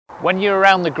When you're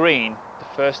around the green, the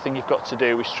first thing you've got to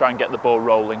do is try and get the ball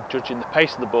rolling. Judging the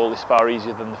pace of the ball is far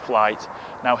easier than the flight.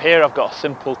 Now here I've got a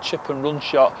simple chip and run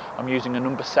shot. I'm using a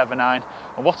number 7 iron,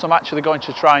 and what I'm actually going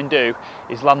to try and do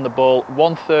is land the ball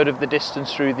 1/3 of the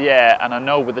distance through the air, and I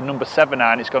know with the number 7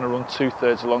 iron it's going to run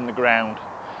 2/3 along the ground.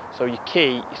 So your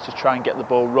key is to try and get the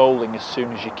ball rolling as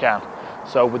soon as you can.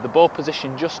 So with the ball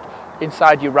position just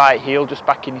inside your right heel, just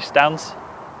back in your stance,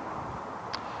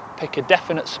 pick a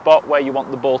definite spot where you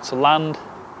want the ball to land,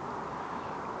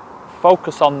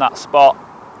 focus on that spot,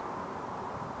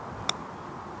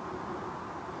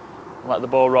 and let the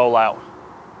ball roll out.